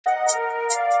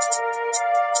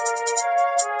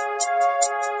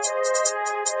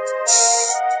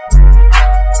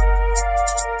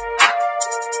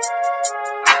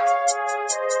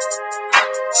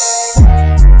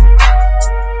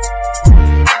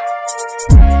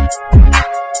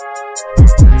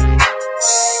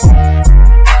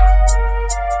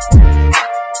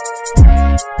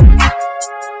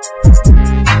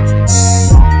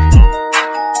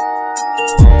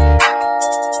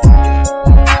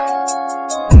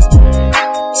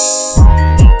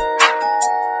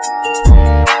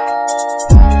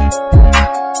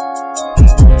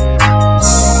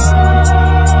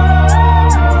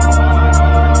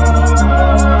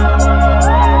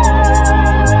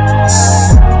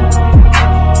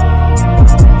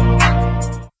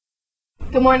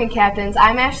Good morning, Captains.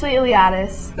 I'm Ashley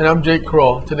Iliadis. And I'm Jake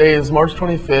Kroll. Today is March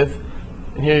 25th,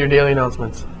 and here are your daily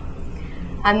announcements.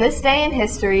 On this day in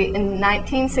history, in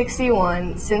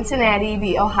 1961, Cincinnati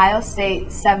beat Ohio State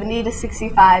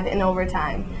 70-65 in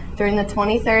overtime during the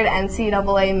 23rd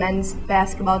NCAA Men's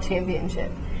Basketball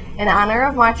Championship. In honor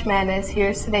of March Madness,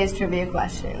 here's today's trivia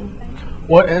question.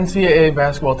 What NCAA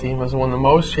basketball team has won the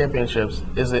most championships?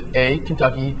 Is it A,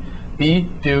 Kentucky, B,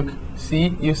 Duke,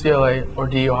 C, UCLA, or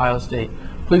D, Ohio State?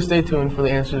 Please stay tuned for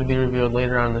the answer to be revealed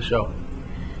later on in the show.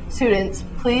 Students,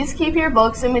 please keep your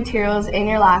books and materials in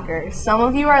your locker. Some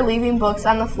of you are leaving books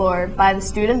on the floor, by the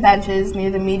student benches, near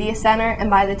the media center, and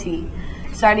by the T.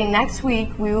 Starting next week,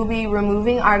 we will be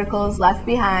removing articles left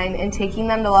behind and taking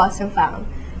them to Lost and Found.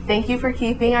 Thank you for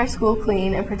keeping our school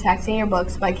clean and protecting your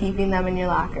books by keeping them in your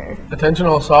locker. Attention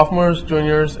all sophomores,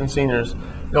 juniors, and seniors.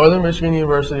 Northern Michigan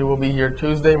University will be here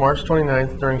Tuesday, March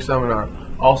 29th during seminar.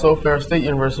 Also, Ferris State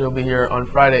University will be here on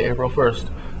Friday, April 1st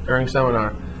during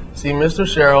seminar. See Mr.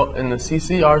 Sherrill in the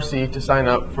CCRC to sign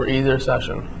up for either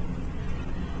session.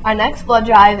 Our next blood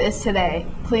drive is today.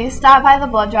 Please stop by the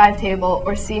blood drive table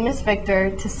or see Ms.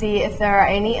 Victor to see if there are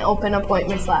any open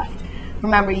appointments left.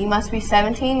 Remember, you must be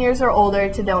 17 years or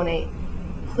older to donate.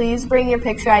 Please bring your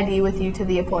picture ID with you to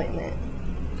the appointment.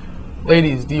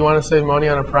 Ladies, do you want to save money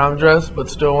on a prom dress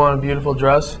but still want a beautiful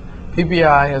dress?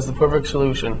 PPI has the perfect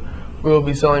solution. We will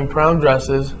be selling prom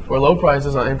dresses for low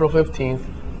prices on April 15th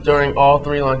during all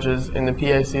 3 lunches in the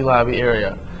PIC lobby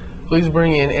area. Please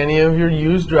bring in any of your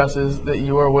used dresses that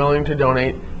you are willing to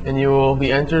donate, and you will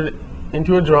be entered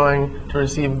into a drawing to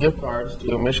receive gift cards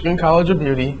to Michigan College of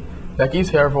Beauty,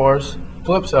 Becky's Hair Force,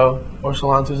 Calypso, or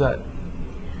Salon Suzette.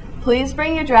 Please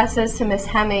bring your dresses to Ms.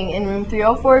 Hemming in room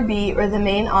 304B or the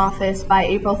main office by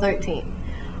April 13th.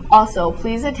 Also,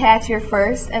 please attach your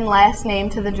first and last name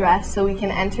to the dress so we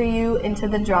can enter you into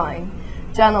the drawing.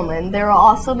 Gentlemen, there will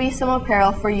also be some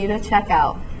apparel for you to check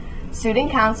out.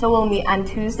 Student Council will meet on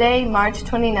Tuesday, March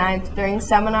 29th during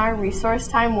seminar Resource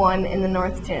Time 1 in the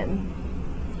North Gym.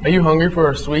 Are you hungry for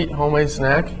a sweet homemade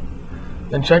snack?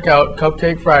 Then check out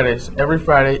Cupcake Fridays. Every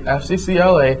Friday,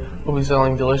 FCCLA will be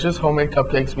selling delicious homemade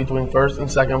cupcakes between 1st and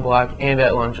 2nd block and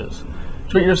at lunches.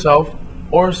 Treat yourself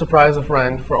or surprise a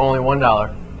friend for only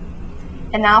 $1.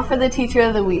 And now for the Teacher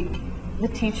of the Week. The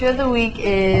Teacher of the Week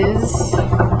is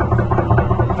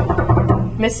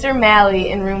Mr.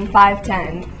 Malley in room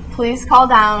 510. Please call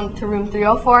down to room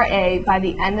 304A by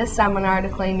the end of seminar to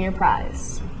claim your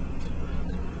prize.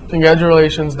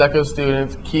 Congratulations, DECA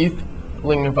students Keith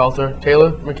Lingenfelter,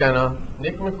 Taylor McKenna,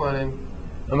 Nick McLennan,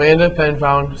 Amanda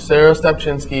Penfound, Sarah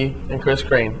Stepchinsky, and Chris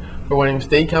Crane for winning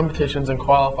state competitions and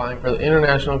qualifying for the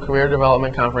International Career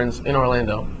Development Conference in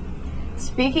Orlando.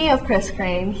 Speaking of Chris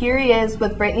Crane, here he is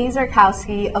with Brittany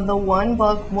Zerkowski of the One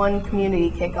Book, One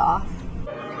Community Kickoff.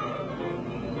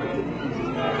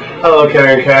 Hello,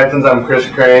 Kettering Captains. I'm Chris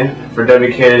Crane. For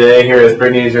WK today, here is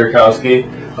Brittany Zerkowski,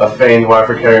 a famed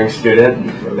Waterford Kettering student,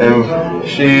 and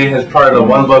she is part of the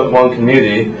One Book, One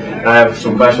Community, and I have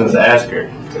some questions to ask her.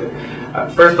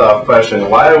 First off, question,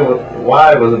 why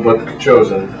was the book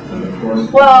chosen?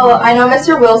 Well, I know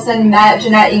Mr. Wilson met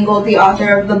Jeanette Ingold, the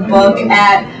author of the book,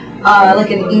 at like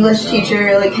an English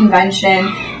teacher convention,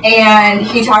 and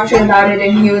he talked to her about it,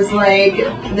 and he was like,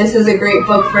 this is a great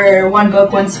book for One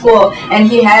Book, One School, and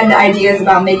he had ideas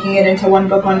about making it into One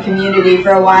Book, One Community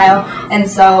for a while, and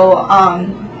so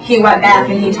he went back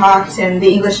and he talked, and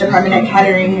the English department at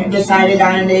Kettering decided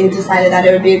on it, and they decided that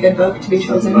it would be a good book to be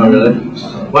chosen. Oh, really?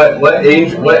 What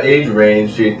age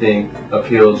range do you think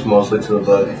appeals mostly to the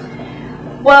book?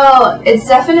 Well, it's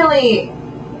definitely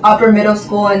upper middle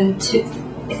school and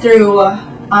through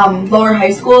lower high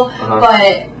school,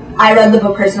 but I read the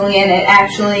book personally, and it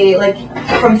actually,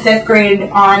 from 5th grade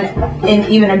on, and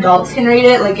even adults can read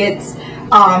it.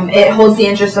 It holds the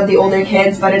interest of the older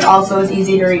kids, but it also is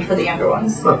easy to read for the younger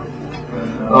ones. What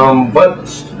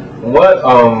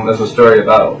is the story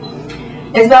about?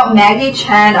 It's about Maggie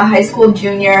Chen, a high school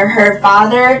junior. Her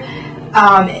father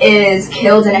is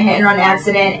killed in a hit-and-run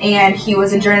accident, and he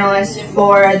was a journalist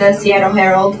for the Seattle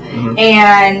Herald,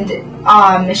 and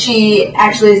she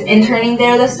actually is interning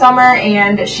there this summer,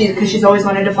 and because she's always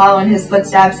wanted to follow in his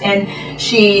footsteps, and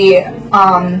she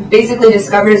basically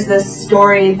discovers this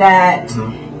story that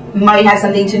might have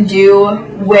something to do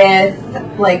with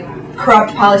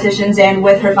corrupt politicians and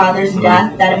with her father's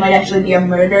death, that it might actually be a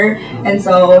murder, and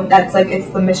so that's it's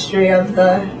the mystery of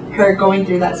her going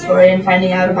through that story and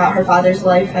finding out about her father's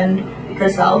life and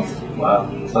herself. Wow,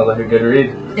 sounds like a good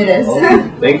read. It is.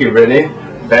 Well, thank you, Brittany.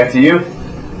 Back to you.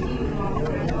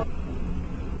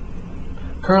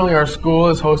 Currently, our school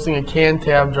is hosting a can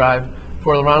tab drive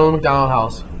for the Ronald McDonald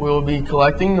House. We will be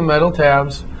collecting the metal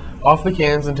tabs off the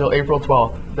cans until April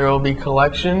 12th. There will be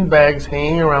collection bags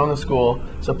hanging around the school,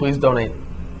 so please donate.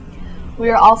 We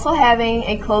are also having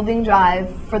a clothing drive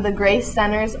for the Grace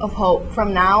Centers of Hope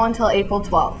from now until April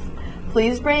 12th.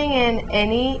 Please bring in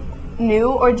any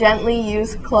new or gently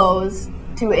used clothes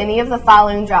to any of the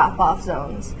following drop-off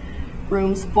zones: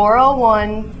 rooms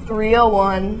 401,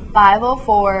 301,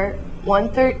 504,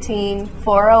 113,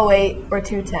 408, or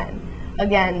 210.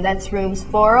 Again, that's rooms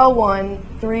 401,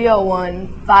 301,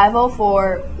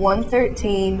 504,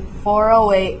 113,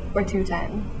 408, or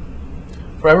 210.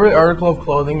 For every article of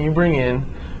clothing you bring in,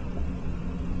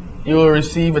 you will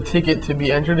receive a ticket to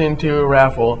be entered into a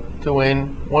raffle to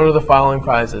win one of the following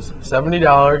prizes: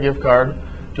 $70 gift card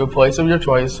to a place of your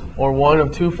choice, or one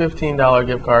of two $15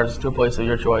 gift cards to a place of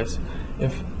your choice.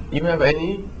 If you have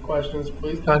any questions,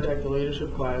 please contact the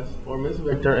leadership class or Ms.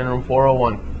 Victor in room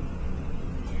 401.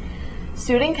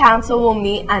 Student Council will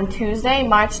meet on Tuesday,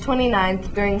 March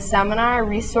 29th during Seminar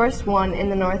Resource 1 in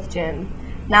the North Gym.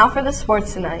 Now for the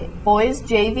sports tonight. Boys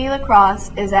JV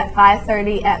lacrosse is at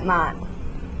 5:30 at Mott.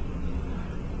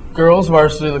 Girls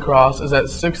varsity lacrosse is at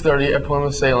 6:30 at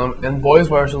Plymouth Salem, and boys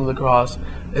varsity lacrosse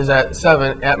is at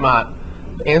 7 at Mott.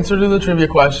 The answer to the trivia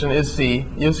question is C,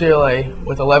 UCLA,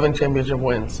 with 11 championship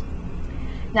wins.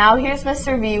 Now here's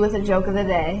Mr. V with a joke of the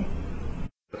day.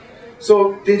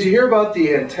 So, did you hear about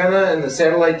the antenna and the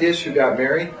satellite dish who got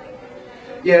married?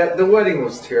 Yeah, the wedding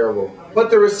was terrible,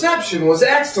 but the reception was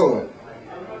excellent.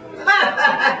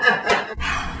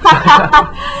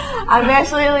 I'm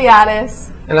Ashley Eliadis.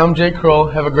 And I'm Jake Kroll.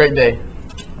 Have a great day.